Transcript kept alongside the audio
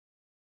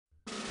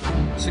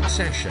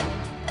Succession,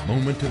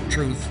 moment of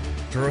truth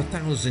for a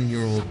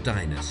 1,000-year-old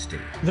dynasty.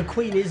 The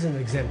Queen is an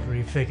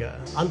exemplary figure.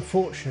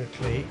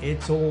 Unfortunately,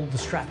 it's all the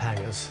strap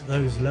hangers,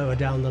 those lower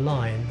down the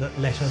line, that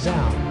let her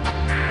down.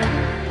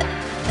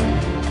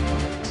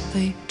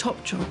 The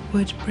top job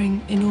would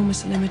bring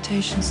enormous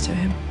limitations to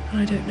him,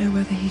 and I don't know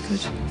whether he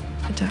could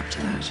adapt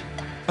to that.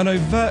 An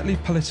overtly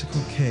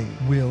political king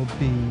will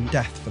be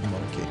death for the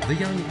monarchy. The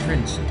young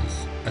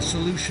princes, a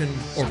solution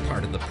or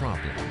part of the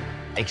problem?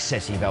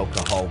 Excessive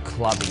alcohol,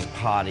 clubbing,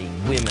 partying,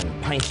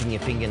 women, painting your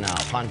fingernail,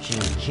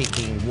 punching,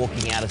 kicking,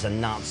 walking out as a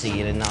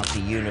Nazi in a Nazi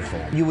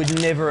uniform. You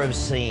would never have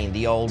seen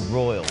the old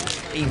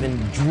royals even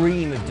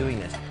dream of doing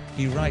this.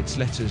 He writes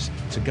letters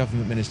to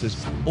government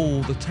ministers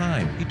all the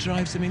time. He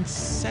drives them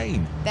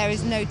insane. There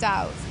is no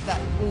doubt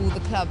that all the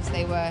clubs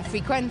they were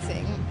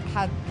frequenting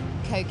had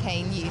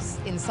cocaine use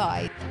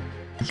inside.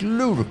 It's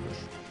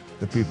ludicrous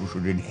that people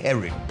should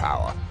inherit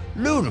power.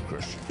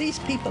 Ludicrous. These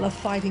people are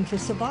fighting for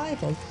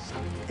survival.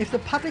 If the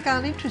public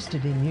aren't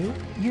interested in you,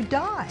 you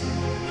die.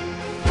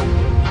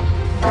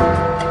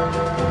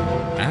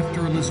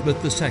 After Elizabeth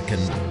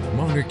II,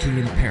 Monarchy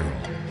in Peril.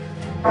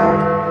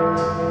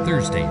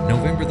 Thursday,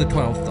 November the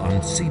 12th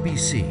on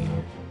CBC.